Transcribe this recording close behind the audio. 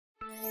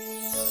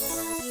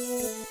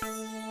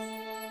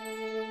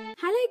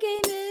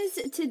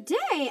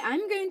today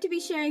I'm going to be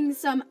sharing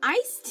some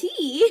iced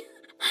tea.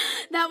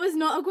 That was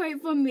not a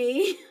quote from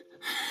me.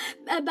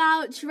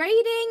 About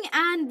trading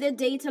and the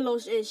data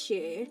loss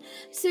issue.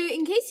 So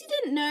in case you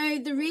didn't know,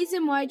 the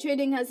reason why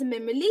trading hasn't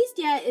been released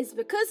yet is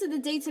because of the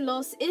data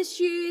loss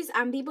issues,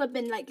 and people have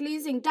been like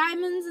losing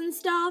diamonds and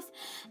stuff.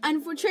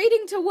 And for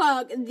trading to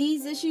work,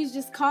 these issues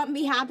just can't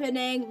be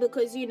happening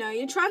because, you know,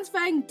 you're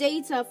transferring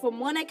data from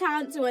one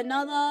account to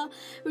another,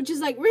 which is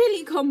like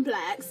really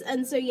complex.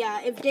 And so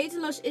yeah, if data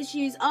loss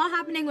issues are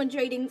happening when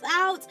trading's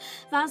out,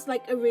 that's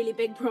like a really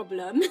big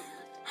problem.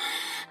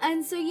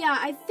 And so yeah,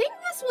 I think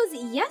this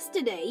was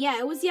yesterday. Yeah,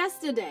 it was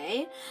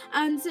yesterday.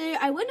 And so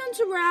I went on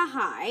to Rare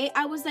High.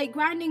 I was like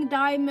grinding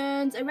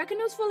diamonds. I reckon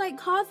it was for like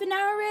half an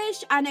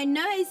hour-ish. And I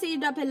know I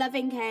saved up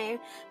 11k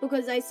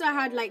because I saw I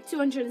had like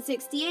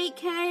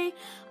 268k.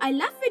 I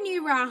left for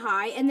New Rare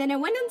High and then I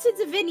went on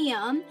to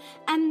Divinium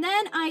and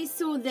then I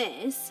saw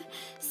this.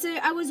 So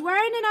I was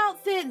wearing an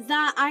outfit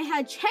that I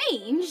had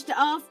changed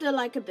after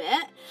like a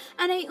bit.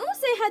 And I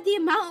also had the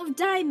amount of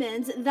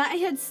diamonds that I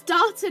had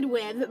started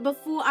with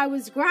before I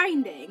was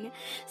grinding.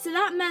 So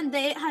that meant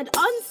that it had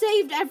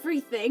unsaved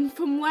everything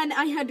from when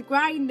I had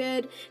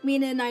grinded,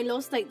 meaning I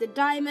lost like the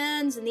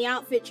diamonds and the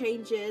outfit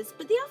changes.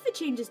 But the outfit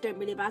changes don't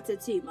really matter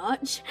too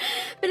much.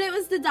 But it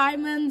was the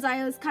diamonds.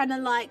 I was kind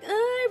of like,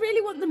 I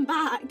really want them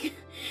back,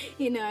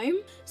 you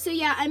know. So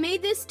yeah, I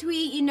made this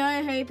tweet, you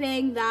know,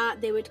 hoping that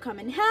they would come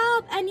and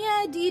help. And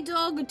yeah,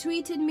 D-Dog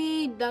tweeted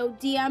me,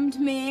 DM'd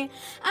me,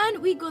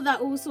 and we got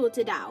that all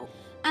sorted out.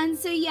 And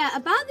so yeah,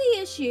 about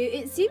the issue,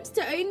 it seems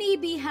to only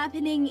be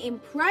happening in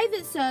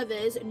private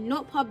servers,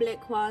 not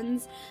public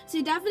ones.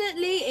 So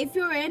definitely, if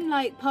you're in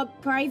like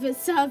private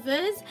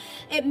servers,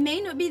 it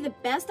may not be the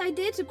best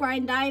idea to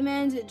grind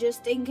diamonds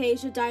just in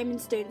case your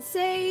diamonds don't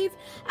save.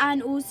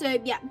 And also,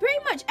 yeah,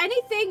 pretty much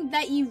anything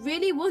that you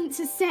really want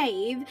to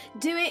save,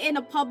 do it in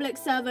a public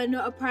server,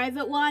 not a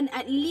private one,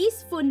 at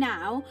least for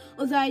now.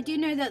 Although I do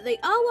know that they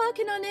are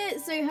working on it,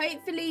 so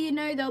hopefully, you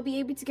know, they'll be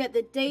able to get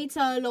the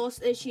data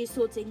loss issue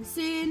sorting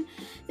soon.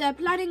 They're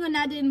planning on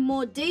adding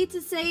more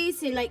data saves,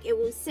 so like it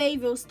will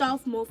save your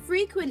stuff more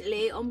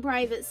frequently on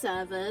private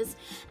servers,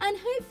 and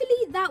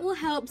hopefully that will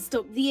help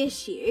stop the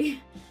issue.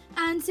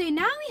 And so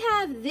now we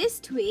have this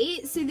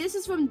tweet. So this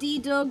is from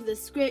D-Dog, the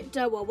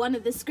scripter, well, one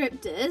of the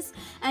scripters,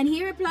 and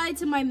he replied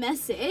to my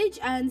message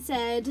and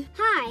said,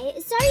 "Hi,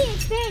 sorry you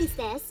experienced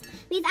this.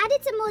 We've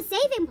added some more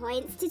saving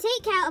points to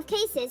take care of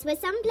cases where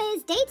some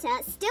players'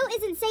 data still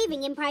isn't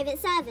saving in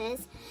private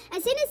servers.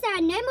 As soon as there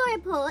are no more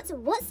reports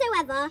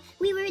whatsoever,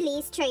 we will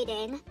release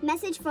trading."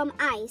 Message from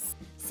Ice.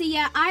 So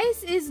yeah,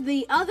 Ice is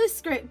the other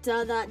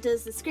scripter that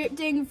does the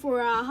scripting for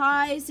our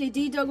high. So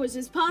D-Dog was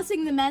just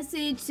passing the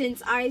message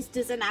since Ice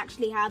doesn't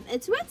actually have a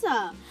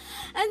Twitter.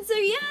 And so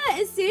yeah,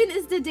 as soon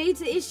as the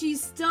data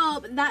issues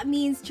stop, that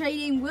means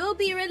trading will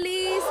be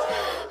released.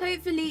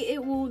 Hopefully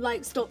it will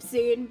like stop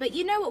soon. But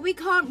you know what, we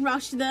can't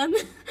rush them.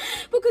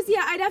 Because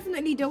yeah, I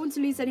definitely don't want to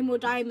lose any more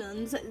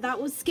diamonds.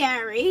 That was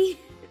scary.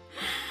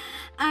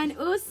 And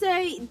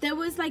also, there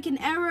was like an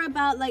error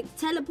about like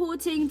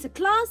teleporting to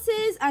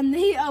classes, and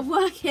they are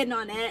working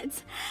on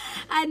it.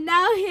 And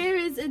now here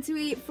is a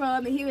tweet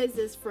from, who is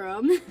this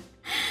from?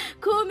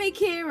 Call me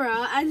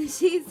Kira, and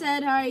she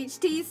said her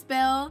HT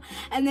spill,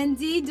 and then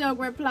D-Dog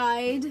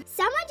replied,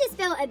 "Someone just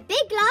spilled a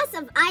big glass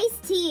of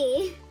iced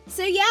tea."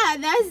 So yeah,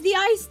 there's the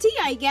iced tea,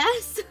 I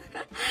guess.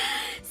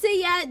 So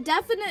yeah,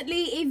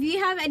 definitely if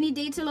you have any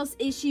data loss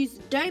issues,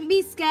 don't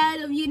be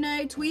scared of, you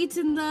know,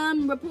 tweeting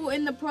them,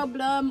 reporting the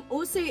problem.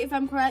 Also, if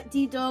I'm correct,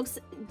 D-Dog's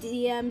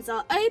DMs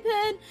are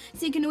open,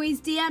 so you can always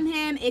DM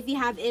him if you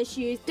have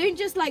issues. Don't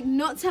just like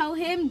not tell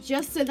him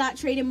just so that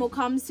trading will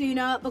come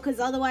sooner, because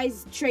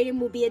otherwise trading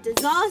will be a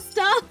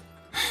disaster.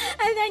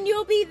 And then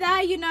you'll be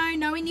there, you know,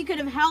 knowing you could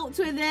have helped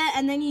with it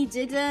and then you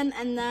didn't,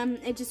 and then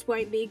it just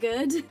won't be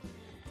good.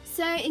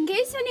 So in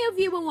case any of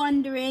you were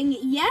wondering,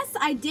 yes,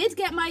 I did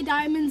get my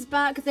diamonds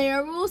back. They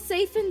are all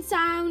safe and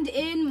sound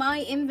in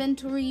my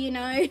inventory, you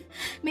know,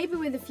 maybe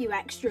with a few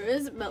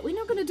extras, but we're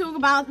not going to talk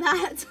about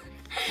that.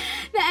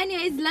 But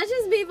anyways, let's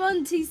just move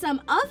on to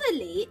some other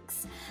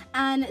leaks.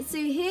 And so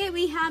here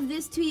we have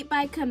this tweet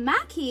by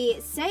Kamaki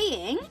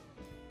saying,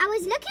 "I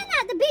was looking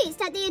at the boots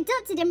that they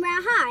adopted in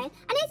Rare High,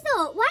 and I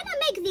thought, why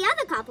not make the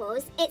other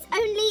couples? It's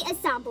only a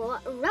sample,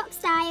 rock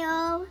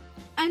style."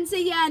 And so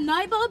yeah,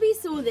 Night Barbie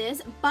saw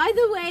this. By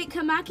the way,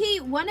 Kamaki,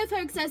 one of her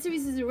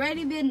accessories has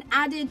already been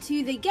added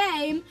to the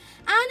game,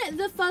 and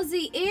the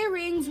fuzzy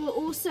earrings were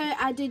also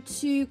added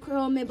to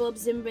Chromie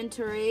Bob's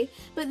inventory.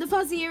 But the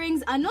fuzzy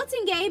earrings are not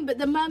in game, but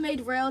the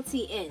mermaid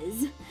royalty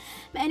is.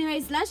 But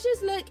anyways, let's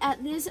just look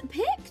at this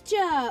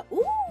picture.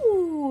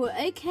 Ooh,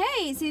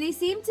 okay, so they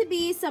seem to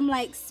be some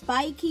like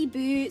spiky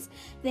boots.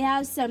 They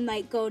have some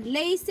like gold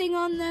lacing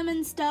on them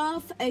and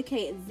stuff.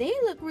 Okay, they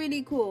look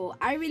really cool.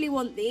 I really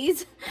want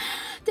these.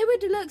 They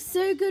would look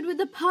so good with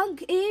the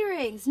punk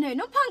earrings. No,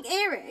 not punk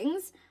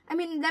earrings. I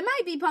mean, there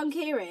might be punk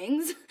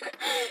earrings, but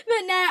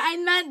no, I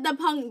meant the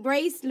punk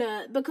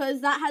bracelet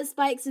because that has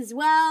spikes as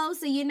well,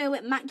 so you know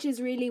it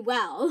matches really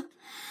well.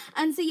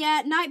 And so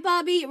yeah, Night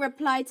Barbie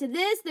replied to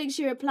this, then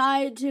she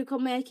replied to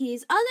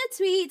Komaki's other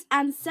tweet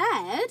and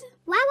said,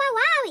 Wow, wow,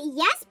 wow,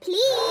 yes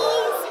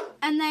please.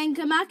 And then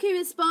Komaki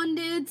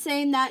responded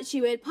saying that she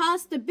would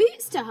pass the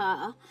boots to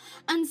her.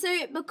 And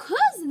so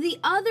because the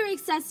other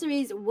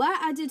accessories were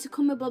added to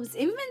Komabob's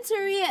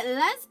inventory,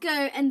 let's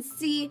go and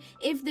see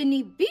if the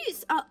new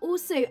boots are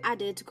also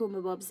added to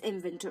Komabob's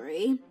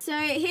inventory. So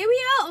here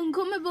we are on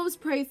Komabob's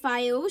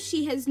profile.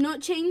 She has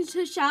not changed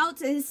her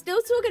shout. It's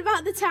still talking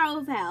about the Tower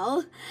of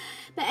Hell.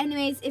 But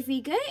anyways, if we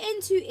go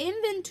into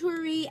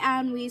inventory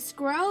and we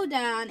scroll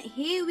down,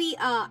 here we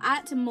are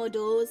at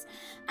models.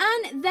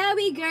 And there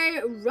we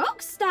go,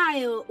 rock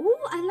style. Ooh,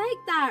 I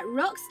like that.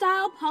 Rock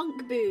style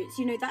punk boots.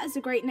 You know, that is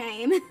a great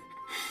name.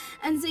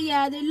 And so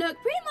yeah, they look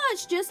pretty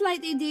much just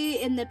like they do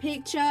in the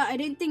picture. I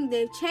don't think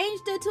they've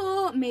changed at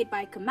all. Made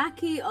by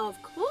Komaki,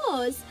 of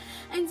course.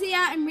 And so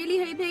yeah, I'm really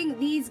hoping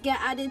these get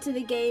added to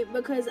the game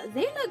because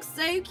they look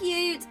so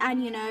cute.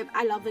 And you know,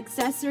 I love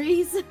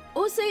accessories.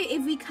 Also,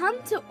 if we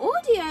come to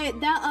audio,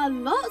 there are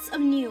lots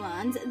of new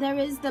ones. There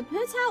is the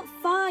put out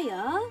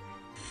fire.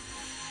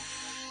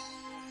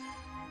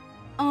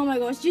 Oh my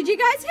gosh, did you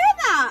guys hear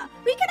that?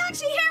 We can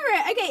actually hear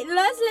it. Okay,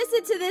 let's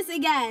listen to this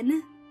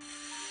again.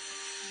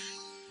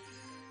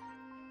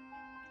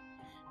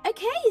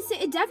 Okay, so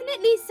it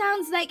definitely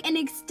sounds like an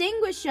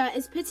extinguisher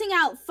is putting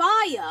out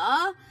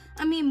fire.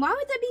 I mean, why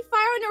would there be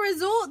fire in a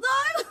resort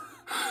though?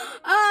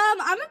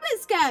 I'm a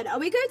bit scared. Are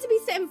we going to be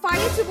setting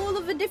fire to all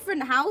of the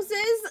different houses?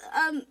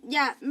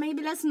 Yeah,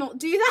 maybe let's not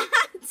do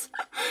that.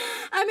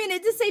 I mean,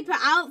 it does say put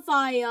out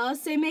fire,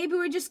 so maybe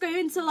we're just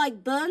going to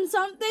like burn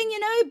something, you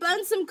know,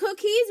 burn some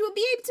cookies. We'll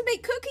be able to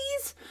make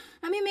cookies.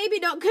 I mean, maybe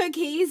not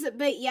cookies,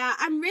 but yeah,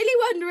 I'm really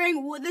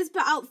wondering what this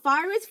put out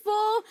fire is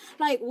for.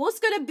 Like, what's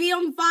going to be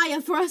on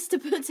fire for us to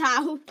put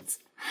out?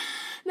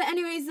 But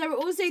anyways, there are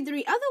also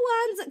 3 other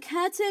ones,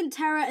 Curtain,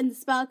 Terror, and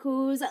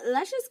Sparkles.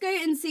 Let's just go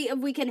and see if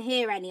we can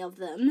hear any of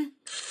them.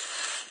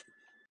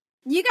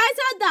 You guys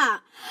heard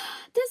that?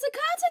 There's a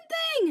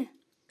curtain thing!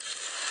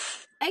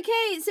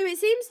 Okay, so it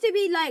seems to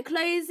be like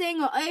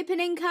closing or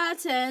opening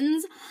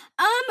curtains.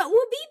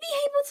 Will we be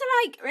able to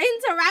like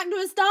interact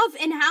with stuff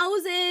in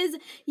houses?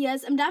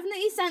 Yes, I'm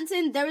definitely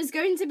sensing there is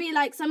going to be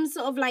like some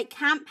sort of like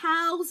camp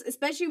house,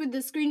 especially with the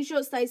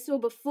screenshots that I saw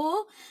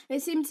before. There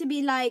seemed to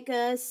be like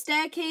a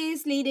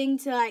staircase leading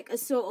to like a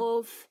sort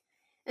of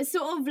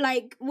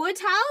like wood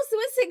house.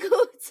 What's it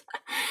called?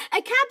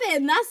 A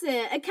cabin, that's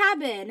it, a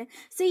cabin.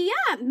 So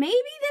yeah, maybe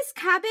this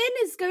cabin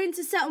is going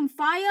to set on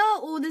fire,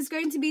 or there's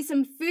going to be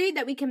some food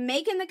that we can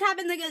make in the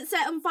cabin that gets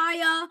set on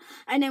fire,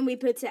 and then we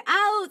put it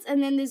out,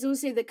 and then there's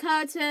also the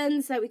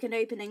curtains that we can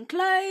open and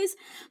close,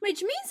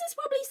 which means there's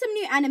probably some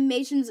new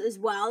animations as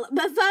well.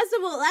 But first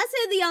of all, let's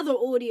hear the other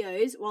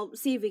audios. Well,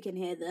 see if we can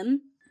hear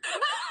them.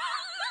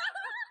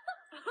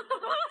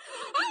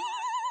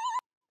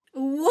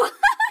 What?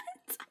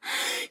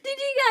 Did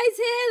you guys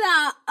hear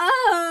that?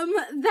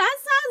 That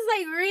sounds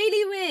like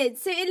really weird.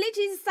 So it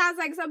literally sounds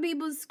like some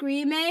people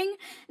screaming.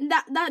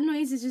 That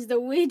noise is just the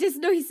weirdest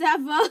noise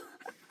ever.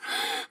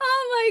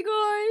 Oh my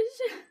gosh.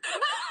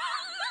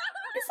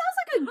 It sounds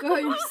like a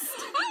ghost.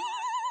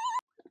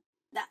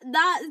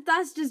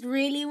 That's just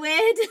really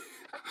weird.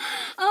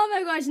 Oh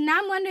my gosh, now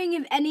I'm wondering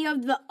if any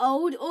of the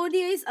old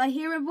audios are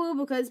hearable,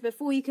 because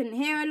before you couldn't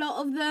hear a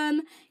lot of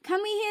them.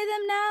 Can we hear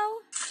them now?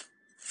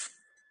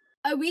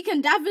 Oh, we can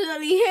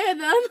definitely hear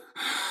them.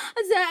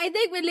 So I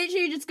think we're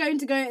literally just going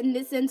to go and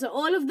listen to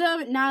all of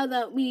them now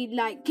that we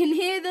like can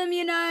hear them,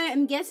 you know.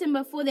 I'm guessing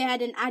before they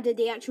hadn't added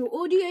the actual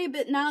audio,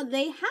 but now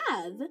they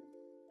have.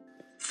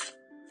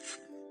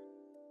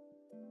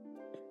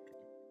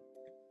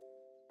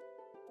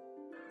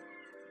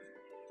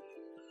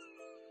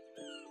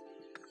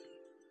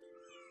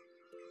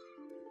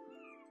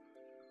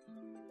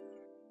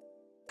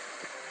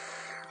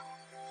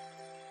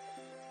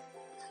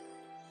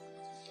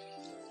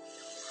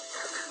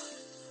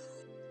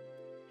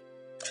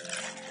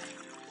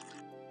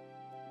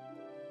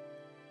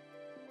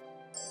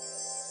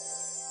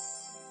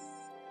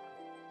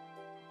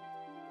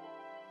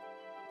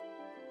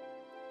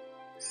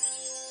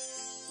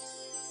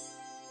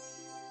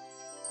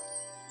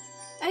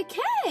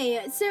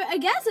 Okay, so I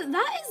guess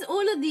that is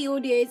all of the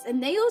audios,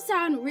 and they all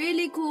sound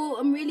really cool.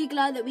 I'm really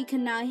glad that we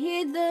can now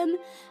hear them.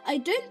 I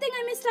don't think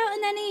I missed out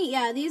on any.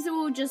 Yeah, these are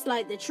all just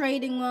like the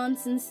trading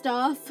ones and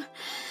stuff.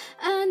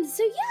 And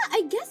so yeah,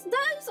 I guess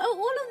those are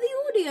all of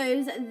the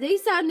audios. They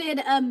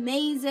sounded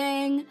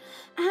amazing.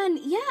 And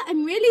yeah,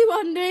 I'm really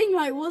wondering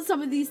like what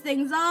some of these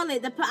things are.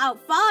 Like they put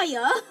out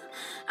fire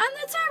and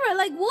the terror.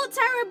 Like what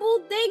terrible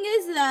thing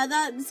is there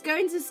that's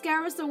going to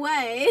scare us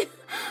away?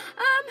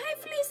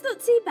 Hopefully it's not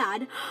too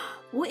bad.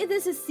 What if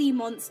there's a sea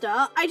monster?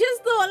 I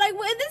just thought like,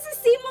 what if there's a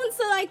sea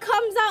monster like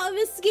comes out of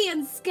his ski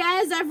and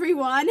scares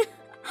everyone?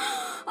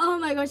 Oh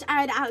my gosh,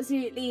 I'd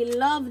absolutely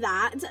love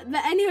that.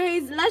 But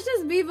anyways, let's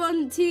just move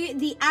on to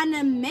the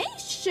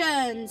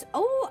animations.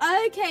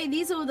 Oh, okay,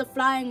 these are all the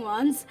flying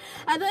ones.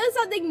 I thought it was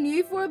something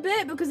new for a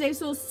bit because I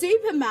saw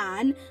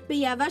Superman. But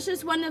yeah, that's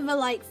just one of the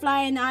like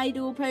flying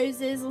idol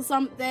poses or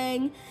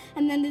something.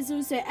 And then there's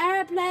also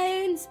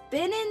airplanes,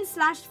 spinning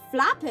 /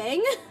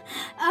 flapping.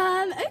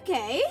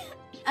 Okay.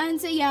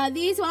 And so yeah,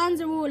 these ones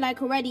are all like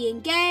already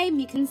in game.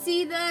 You can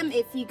see them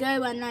if you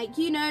go and like,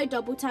 you know,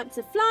 double tap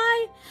to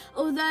fly.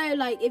 Although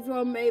like if you're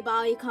on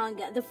mobile, you can't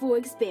get the full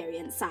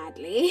experience,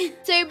 sadly.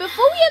 So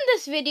before we end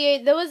this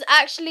video, there was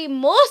actually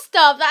more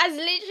stuff that has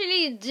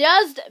literally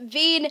just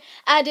been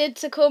added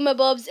to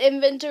ComaBob's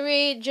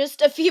inventory.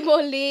 Just a few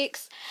more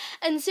leaks.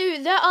 And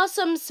so there are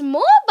some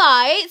s'more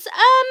bites.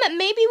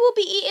 Maybe we'll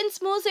be eating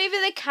s'mores over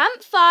the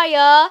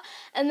campfire.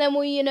 And then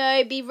we'll, you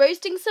know, be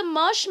roasting some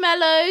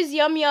marshmallows.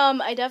 Yum yum.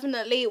 I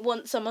definitely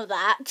want some of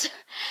that.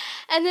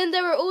 And then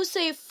there are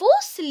also 4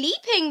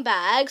 sleeping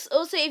bags.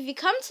 Also, if you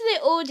come to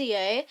the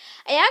audio,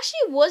 I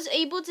actually was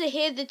able to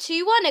hear the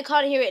 2-1. I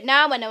can't hear it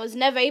now, and I was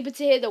never able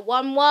to hear the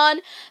 1-1.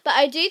 But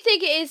I do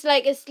think it is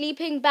like a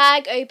sleeping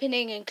bag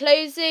opening and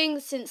closing,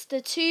 since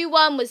the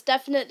 2-1 was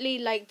definitely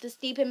like the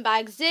sleeping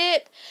bag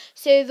zip.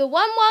 So the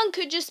 1-1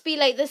 could just be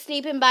like the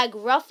sleeping bag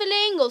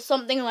ruffling or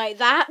something like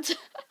that.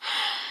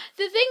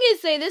 The thing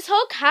is though, this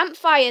whole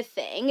campfire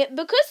thing, because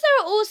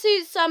there are also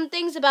some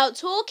things about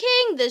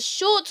talking, there's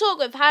short talk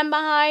with hand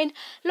behind,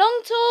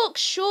 long talk,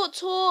 short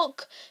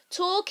talk,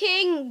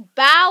 talking,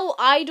 bow,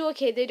 idle.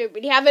 Okay, they don't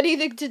really have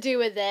anything to do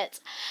with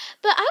it.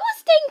 But I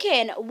was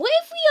thinking, what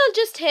if we are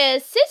just here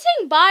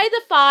sitting by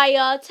the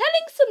fire,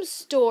 telling some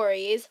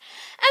stories,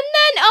 and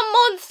then a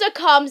monster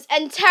comes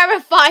and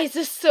terrifies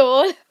us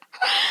all?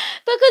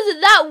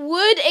 Because that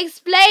would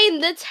explain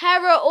the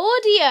terror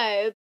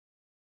audio.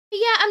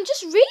 Yeah, I'm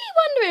just really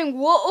wondering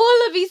what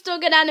all of these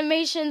token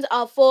animations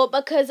are for,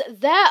 because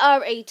there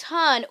are a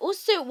ton.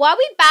 Also, why are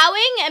we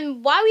bowing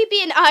and why are we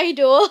being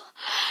idle?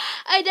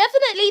 I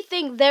definitely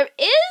think there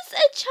is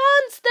a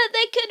chance that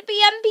there could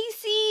be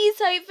NPCs,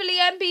 hopefully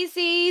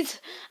NPCs.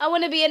 I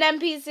want to be an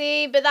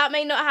NPC, but that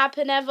may not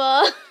happen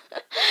ever.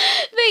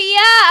 But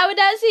yeah, I would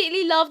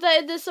absolutely love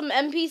that if there's some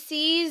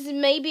NPCs,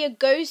 maybe a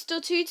ghost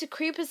or two to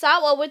creep us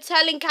out while we're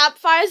telling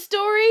campfire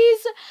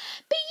stories.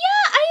 But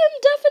yeah, I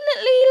am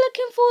definitely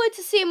looking forward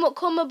to seeing what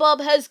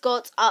ComaBob has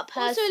got up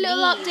her sleeve. Also, a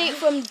little update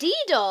from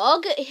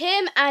D-Dog.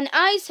 Him and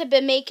Ice have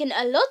been making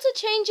a lot of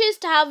changes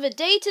to how the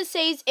data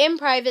saves in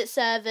private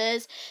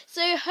servers.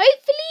 So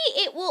hopefully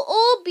it will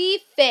all be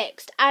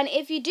fixed. And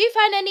if you do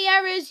find any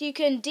errors, you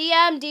can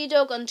DM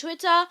D-Dog on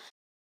Twitter.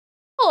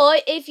 Or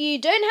if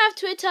you don't have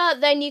Twitter,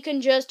 then you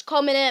can just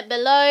comment it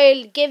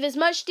below, give as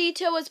much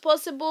detail as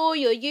possible,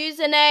 your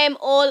username,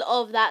 all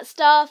of that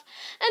stuff,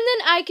 and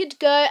then I could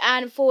go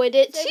and forward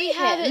it to him. We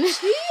have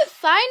 2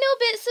 final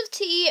bits of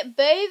tea,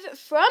 both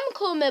from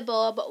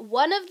ComaBob.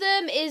 One of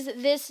them is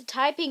this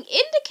typing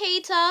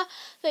indicator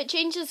that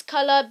changes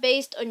colour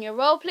based on your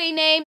roleplay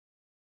name.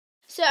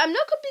 So I'm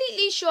not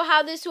completely sure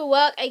how this will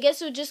work. I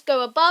guess it'll just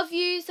go above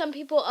you. Some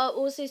people are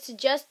also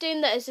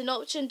suggesting that it's an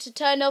option to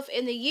turn off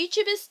in the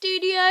YouTuber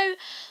studio,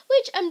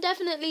 which I'm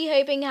definitely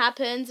hoping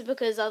happens,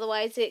 because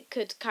otherwise it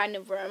could kind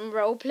of ruin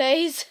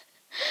roleplays.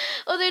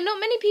 Although not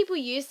many people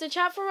use the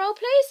chat for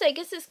roleplays, so I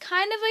guess it's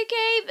kind of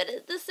okay, but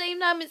at the same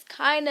time it's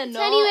kind of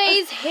not.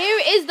 Anyways, here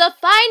is the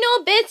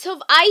final bit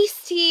of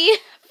iced tea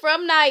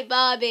from Night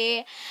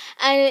Barbie,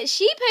 and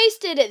she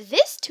posted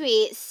this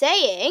tweet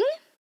saying,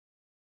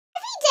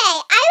 Every day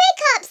I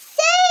wake up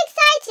so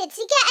excited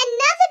to get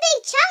another big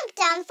chunk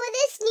done for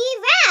this new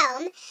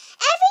realm.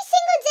 Every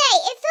single day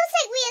it feels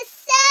like we are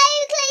so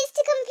close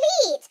to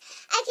complete.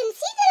 I can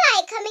see the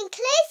light coming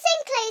closer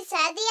and closer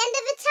at the end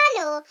of a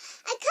tunnel.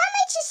 I can't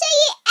wait to show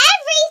you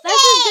everything.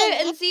 Let's just go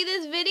and see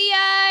this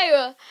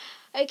video.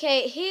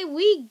 Okay, here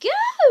we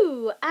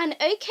go. And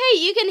okay,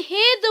 you can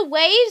hear the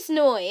waves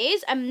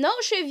noise. I'm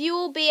not sure if you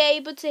will be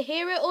able to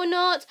hear it or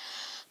not.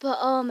 But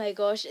oh my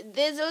gosh,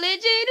 this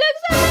literally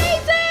looks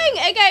amazing!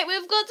 Okay,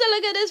 we've got to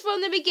look at this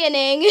from the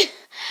beginning.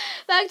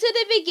 Back to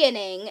the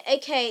beginning.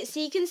 Okay, so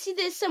you can see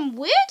there's some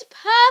weird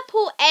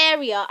purple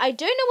area. I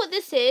don't know what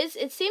this is.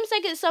 It seems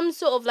like it's some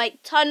sort of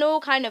like tunnel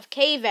kind of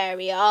cave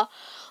area.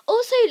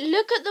 Also,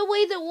 look at the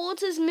way the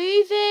water's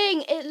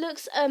moving. It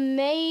looks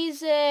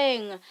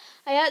amazing.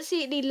 I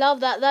absolutely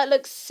love that. That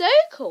looks so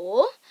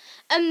cool.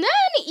 And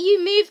then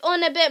you move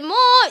on a bit more.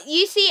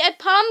 You see a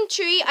palm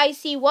tree. I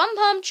see one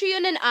palm tree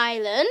on an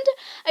island.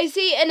 I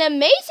see an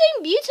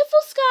amazing, beautiful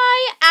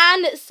sky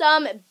and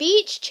some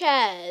beach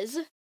chairs.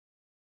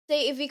 So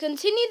if we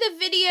continue the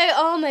video,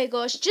 oh my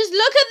gosh, just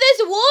look at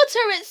this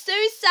water. It's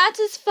so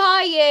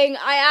satisfying.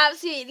 I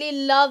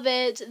absolutely love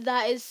it.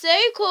 That is so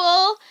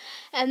cool.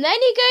 And then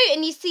you go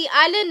and you see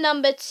island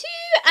number 2,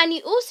 and you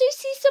also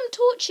see some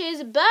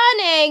torches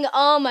burning.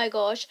 Oh my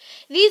gosh,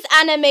 these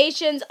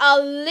animations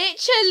are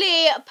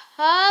literally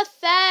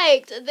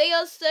perfect. They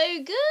are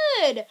so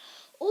good.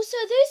 Also,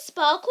 those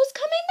sparkles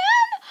coming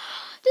down,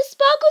 The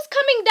sparkle's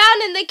coming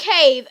down in the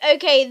cave.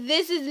 Okay,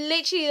 this is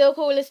literally the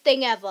coolest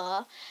thing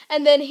ever.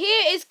 And then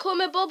here is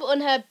Bob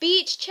on her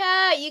beach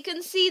chair. You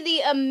can see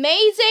the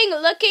amazing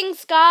looking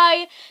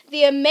sky,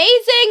 the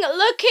amazing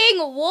looking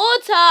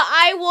water.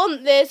 I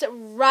want this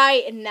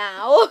right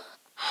now.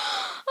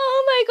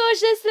 Oh my gosh,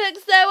 this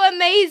looks so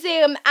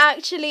amazing. I'm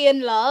actually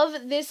in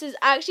love. This is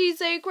actually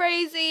so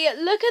crazy.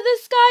 Look at the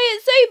sky.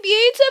 It's so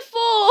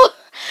beautiful.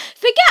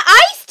 Forget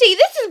iced tea.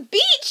 This is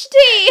beach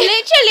tea.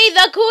 Literally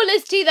the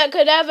coolest tea that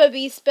could ever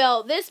be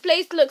spilled. This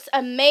place looks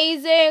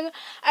amazing.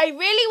 I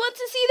really want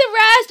to see the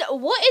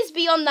rest. What is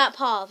beyond that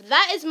path?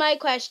 That is my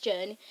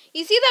question.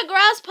 You see that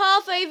grass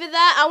path over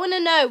there? I want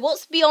to know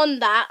what's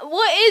beyond that.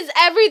 What is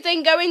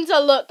everything going to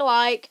look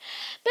like?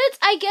 But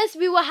I guess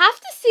we will have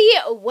to see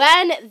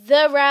when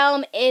the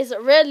realm is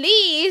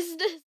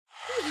released.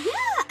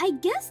 Yeah, I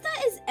guess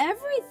that is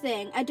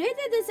everything. I don't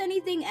think there's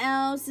anything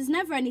else. There's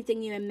never anything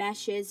new in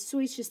meshes. It's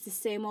always just the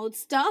same old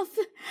stuff.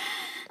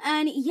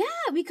 And yeah,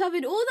 we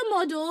covered all the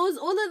models,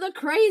 all of the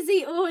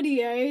crazy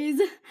audios.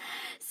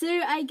 So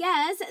I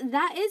guess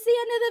that is the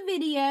end of the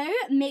video.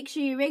 Make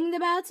sure you ring the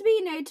bell to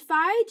be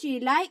notified. You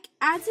like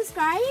and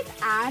subscribe.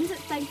 And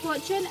thanks for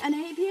watching, and I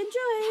hope you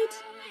enjoyed.